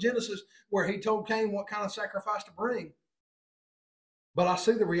in the book of Genesis where he told Cain what kind of sacrifice to bring. But I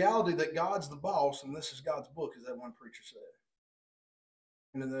see the reality that God's the boss, and this is God's book, as that one preacher said.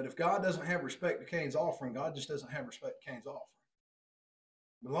 And that if God doesn't have respect to Cain's offering, God just doesn't have respect to Cain's offering.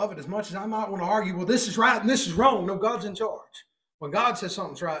 Beloved, as much as I might want to argue, well, this is right and this is wrong, no, God's in charge. When God says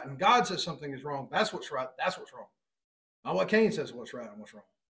something's right and God says something is wrong, that's what's right, that's what's wrong. Not what Cain says what's right and what's wrong.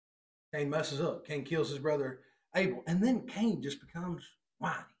 Cain messes up. Cain kills his brother Abel. And then Cain just becomes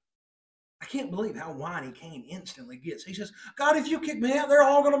whiny. I can't believe how whiny Cain instantly gets. He says, God, if you kick me out, they're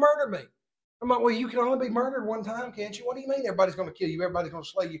all going to murder me. I'm like, well, you can only be murdered one time, can't you? What do you mean everybody's going to kill you? Everybody's going to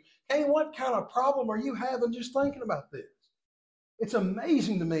slay you. Cain, what kind of problem are you having just thinking about this? It's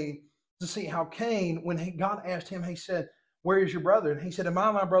amazing to me to see how Cain, when God asked him, he said, where is your brother? And he said, am I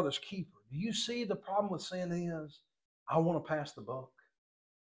my brother's keeper? Do you see the problem with sin is? I want to pass the buck.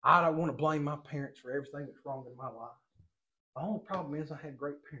 I don't want to blame my parents for everything that's wrong in my life. The only problem is I had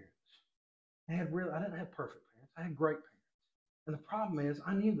great parents. I didn't have perfect parents. I had great parents. And the problem is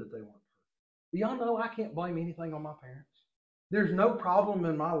I knew that they weren't perfect. Do y'all know I can't blame anything on my parents? There's no problem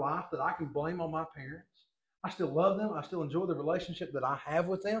in my life that I can blame on my parents. I still love them. I still enjoy the relationship that I have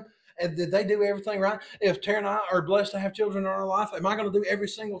with them. And did they do everything right? If Tara and I are blessed to have children in our life, am I going to do every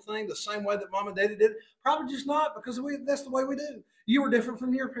single thing the same way that mom and daddy did? Probably just not, because that's the way we do. You were different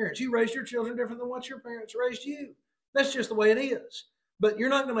from your parents. You raised your children different than what your parents raised you. That's just the way it is. But you're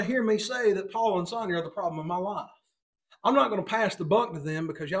not going to hear me say that Paul and Sonia are the problem in my life. I'm not going to pass the buck to them,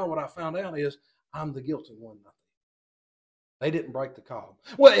 because y'all, what I found out is I'm the guilty one. They didn't break the column.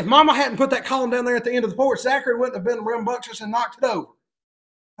 Well, if Mama hadn't put that column down there at the end of the porch, Zachary wouldn't have been rambunctious and knocked it over.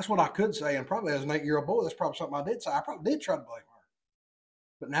 That's what I could say, and probably as an 8-year-old boy, that's probably something I did say. I probably did try to blame her.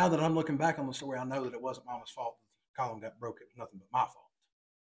 But now that I'm looking back on the story, I know that it wasn't Mama's fault that the column got broken. It was nothing but my fault.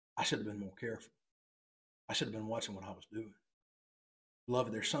 I should have been more careful. I should have been watching what I was doing.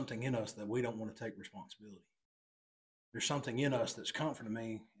 Beloved, there's something in us that we don't want to take responsibility. There's something in us that's comforting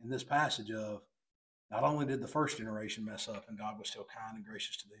me in this passage of, not only did the first generation mess up and God was still kind and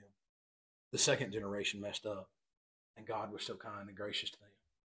gracious to them, the second generation messed up and God was still kind and gracious to them.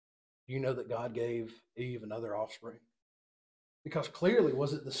 Do you know that God gave Eve another offspring? Because clearly,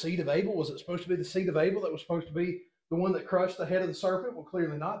 was it the seed of Abel? Was it supposed to be the seed of Abel that was supposed to be the one that crushed the head of the serpent? Well,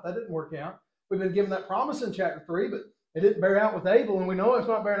 clearly not. That didn't work out. We've been given that promise in chapter 3, but it didn't bear out with Abel, and we know it's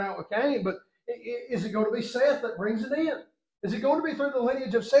not bearing out with Cain. But is it going to be Seth that brings it in? Is it going to be through the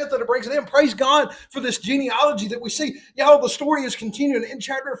lineage of Seth that it brings it in? Praise God for this genealogy that we see. Y'all, the story is continuing. In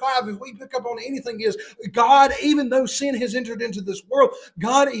chapter 5, if we pick up on anything, is God, even though sin has entered into this world,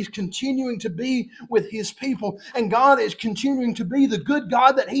 God is continuing to be with his people. And God is continuing to be the good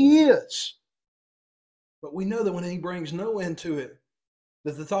God that he is. But we know that when he brings Noah into it,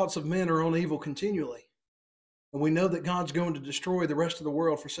 that the thoughts of men are on evil continually. And we know that God's going to destroy the rest of the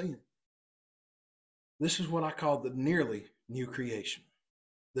world for sin. This is what I call the nearly new creation.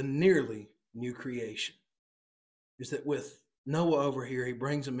 The nearly new creation is that with Noah over here, he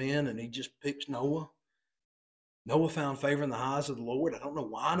brings him in and he just picks Noah. Noah found favor in the eyes of the Lord. I don't know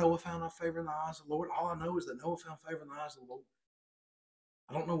why Noah found favor in the eyes of the Lord. All I know is that Noah found favor in the eyes of the Lord.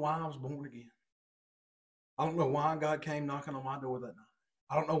 I don't know why I was born again. I don't know why God came knocking on my door that night.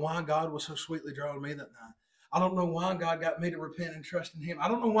 I don't know why God was so sweetly drawing me that night. I don't know why God got me to repent and trust in him. I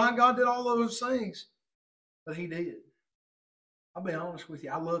don't know why God did all those things, but he did. I'll be honest with you.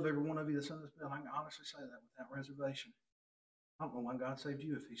 I love every one of you that's in this building. I can honestly say that without reservation. I don't know why God saved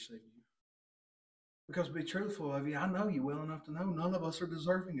you if he saved you. Because to be truthful of you, I know you well enough to know none of us are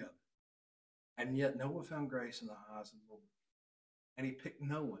deserving of it. And yet Noah found grace in the eyes of the Lord. And he picked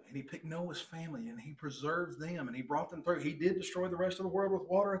Noah, and he picked Noah's family, and he preserved them, and he brought them through. He did destroy the rest of the world with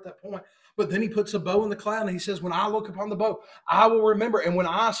water at that point. But then he puts a bow in the cloud, and he says, when I look upon the bow, I will remember. And when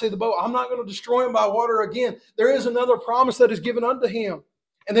I see the bow, I'm not going to destroy him by water again. There is another promise that is given unto him.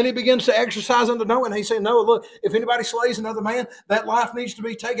 And then he begins to exercise unto Noah, and he said, Noah, look, if anybody slays another man, that life needs to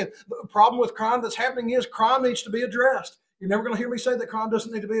be taken. The problem with crime that's happening is crime needs to be addressed. You're never going to hear me say that crime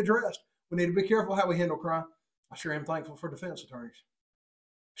doesn't need to be addressed. We need to be careful how we handle crime. I sure am thankful for defense attorneys.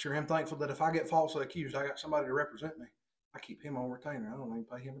 Sure am thankful that if I get falsely accused, I got somebody to represent me. I keep him on retainer. I don't even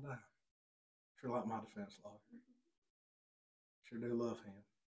pay him a dime. Sure like my defense lawyer. Sure do love him.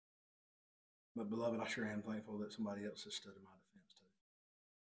 But beloved, I sure am thankful that somebody else has stood in my defense too.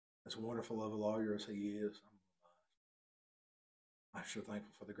 As wonderful of a lawyer as he is, I'm sure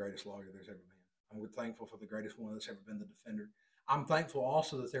thankful for the greatest lawyer there's ever been. I'm thankful for the greatest one that's ever been the defender. I'm thankful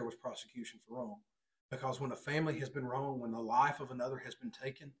also that there was prosecution for wrong. Because when a family has been wronged, when the life of another has been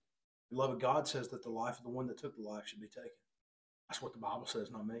taken, beloved, God says that the life of the one that took the life should be taken. That's what the Bible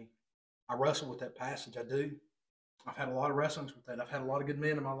says, not me. I wrestle with that passage. I do. I've had a lot of wrestlings with that. I've had a lot of good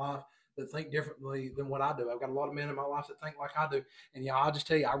men in my life that think differently than what I do. I've got a lot of men in my life that think like I do. And yeah, I'll just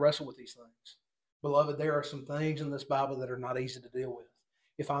tell you, I wrestle with these things. Beloved, there are some things in this Bible that are not easy to deal with.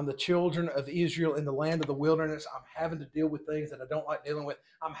 If I'm the children of Israel in the land of the wilderness, I'm having to deal with things that I don't like dealing with.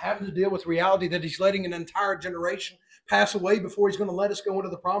 I'm having to deal with reality that he's letting an entire generation pass away before he's going to let us go into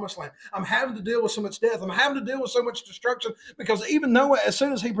the promised land. I'm having to deal with so much death. I'm having to deal with so much destruction because even Noah, as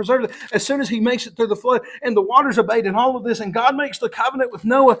soon as he preserved it, as soon as he makes it through the flood and the waters abate and all of this, and God makes the covenant with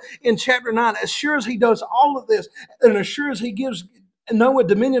Noah in chapter 9, as sure as he does all of this, and as sure as he gives Noah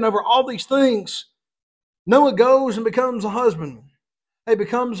dominion over all these things, Noah goes and becomes a husbandman. He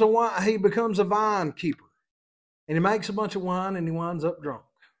becomes a vine keeper. And he makes a bunch of wine and he winds up drunk.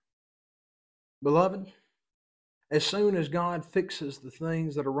 Beloved, as soon as God fixes the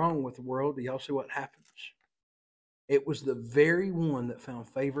things that are wrong with the world, do y'all see what happens? It was the very one that found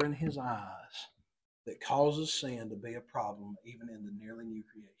favor in his eyes that causes sin to be a problem even in the nearly new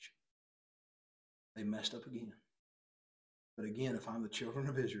creation. They messed up again. But again, if I'm the children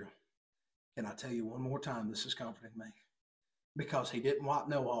of Israel, can I tell you one more time, this is comforting me. Because he didn't wipe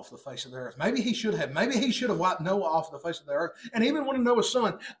Noah off the face of the earth. Maybe he should have. Maybe he should have wiped Noah off the face of the earth. And even one of Noah's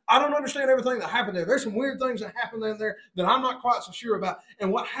son, I don't understand everything that happened there. There's some weird things that happened in there that I'm not quite so sure about.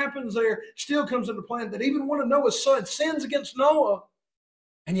 And what happens there still comes into play, that even one of Noah's sons sins against Noah,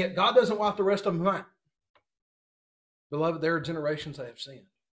 and yet God doesn't wipe the rest of them out. Beloved, there are generations that have sinned.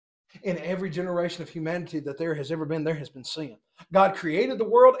 In every generation of humanity that there has ever been, there has been sin. God created the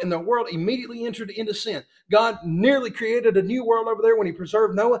world, and the world immediately entered into sin. God nearly created a new world over there when he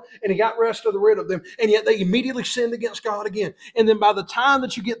preserved Noah, and he got rid of them, and yet they immediately sinned against God again. And then by the time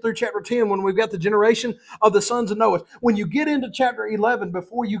that you get through chapter 10, when we've got the generation of the sons of Noah, when you get into chapter 11,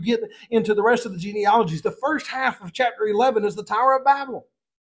 before you get into the rest of the genealogies, the first half of chapter 11 is the Tower of Babel,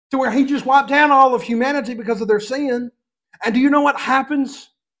 to where he just wiped down all of humanity because of their sin. And do you know what happens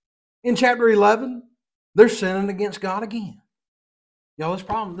in chapter 11? They're sinning against God again. Y'all,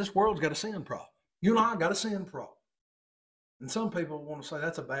 this world's got a sin problem. You and I got a sin problem. And some people want to say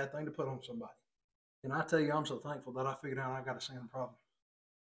that's a bad thing to put on somebody. Can I tell you, I'm so thankful that I figured out I got a sin problem.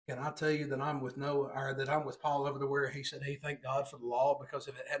 Can I tell you that I'm with Noah, or that I'm with Paul over there where he said he thanked God for the law, because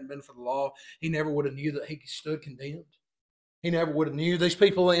if it hadn't been for the law, he never would have knew that he stood condemned. He never would have knew. These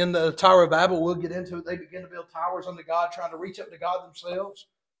people in the Tower of Babel, we'll get into it, they begin to build towers unto God, trying to reach up to God themselves.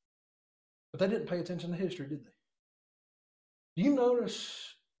 But they didn't pay attention to history, did they? Do you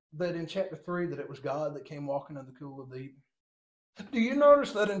notice that in chapter 3 that it was God that came walking in the cool of the evening? Do you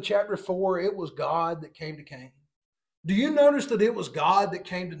notice that in chapter 4 it was God that came to Cain? Do you notice that it was God that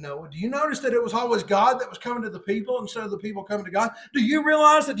came to Noah? Do you notice that it was always God that was coming to the people instead of the people coming to God? Do you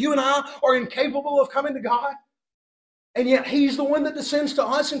realize that you and I are incapable of coming to God? And yet he's the one that descends to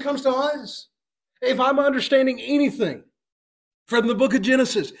us and comes to us. If I'm understanding anything from the book of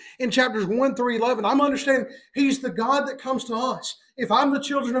Genesis in chapters 1 through 11, I'm understanding he's the God that comes to us. If I'm the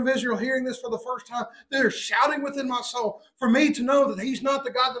children of Israel hearing this for the first time, they're shouting within my soul for me to know that he's not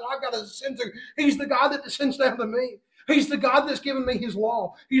the God that I've got to descend to. He's the God that descends down to me. He's the God that's given me his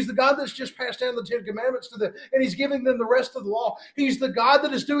law. He's the God that's just passed down the 10 Commandments to them, and he's giving them the rest of the law. He's the God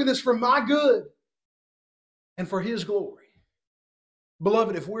that is doing this for my good and for his glory.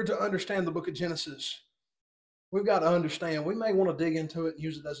 Beloved, if we're to understand the book of Genesis, we've got to understand, we may want to dig into it and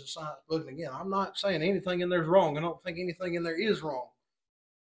use it as a science book. And again, I'm not saying anything in there is wrong. I don't think anything in there is wrong.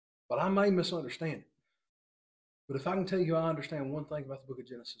 But I may misunderstand it. But if I can tell you I understand one thing about the book of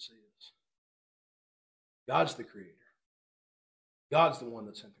Genesis is, God's the creator. God's the one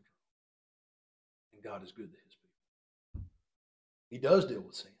that's in control. And God is good to his people. He does deal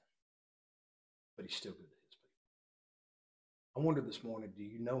with sin, but he's still good to his people. I wonder this morning, do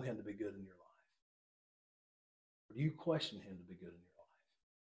you know him to be good in your life? Or do you question him to be good in your life?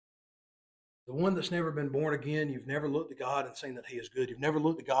 The one that's never been born again, you've never looked at God and seen that he is good. You've never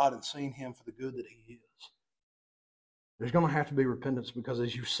looked at God and seen him for the good that he is. There's going to have to be repentance, because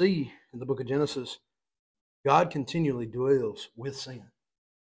as you see in the book of Genesis, God continually dwells with sin.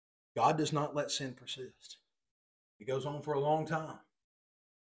 God does not let sin persist. It goes on for a long time,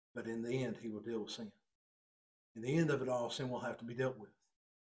 but in the end, he will deal with sin. In the end of it all, sin will have to be dealt with.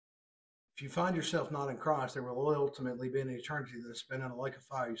 If you find yourself not in Christ, there will ultimately be an eternity that's spent in a lake of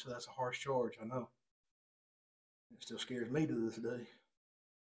fire. You say, that's a harsh charge, I know. It still scares me to this day.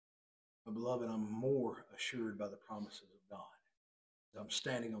 But beloved, I'm more assured by the promises of God. I'm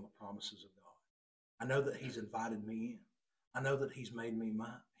standing on the promises of God. I know that he's invited me in. I know that he's made me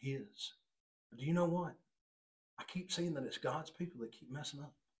his. But do you know what? I keep seeing that it's God's people that keep messing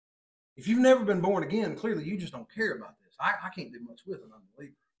up. If you've never been born again, clearly you just don't care about this. I can't do much with an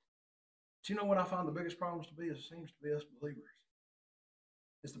unbeliever. But you know what I find the biggest problems to be? It seems to be us believers.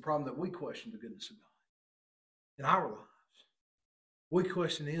 It's the problem that we question the goodness of God in our lives. We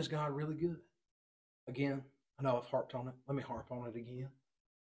question, is God really good? Again, I know I've harped on it. Let me harp on it again.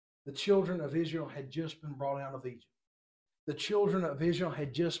 The children of Israel had just been brought out of Egypt. The children of Israel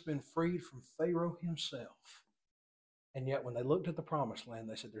had just been freed from Pharaoh himself. And yet when they looked at the promised land,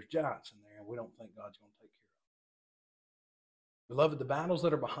 they said, there's giants in there, and we don't think God's going to take care of them. Beloved, the battles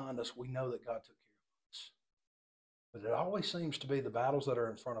that are behind us, we know that God took care of us. But it always seems to be the battles that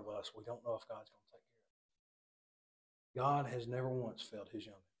are in front of us, we don't know if God's going to take care of them. God has never once failed his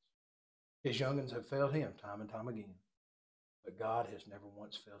youngins. His youngins have failed him time and time again. But God has never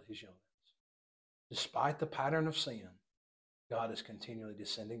once failed his youngins. Despite the pattern of sin, God is continually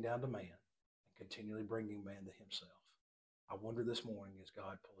descending down to man and continually bringing man to himself. I wonder this morning, is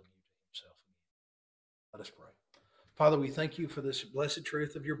God pulling you to himself again? Let us pray. Father, we thank you for this blessed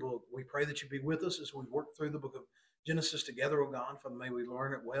truth of your book. We pray that you be with us as we work through the book of Genesis together, O God. Father, may we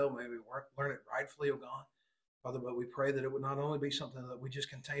learn it well. May we learn it rightfully, O God. Father, but we pray that it would not only be something that we just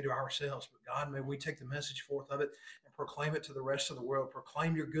contain to ourselves, but God, may we take the message forth of it and proclaim it to the rest of the world.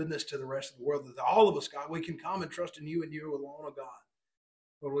 Proclaim your goodness to the rest of the world, that all of us, God, we can come and trust in you and you alone, oh God.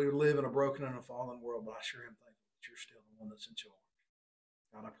 Lord, we live in a broken and a fallen world, but I sure am thankful that you're still the one that's in charge.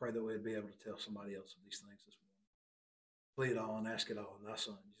 God, I pray that we'd be able to tell somebody else of these things this morning. Plead all and ask it all in thy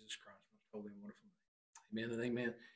Son, Jesus Christ, most holy and wonderful name. Amen and amen.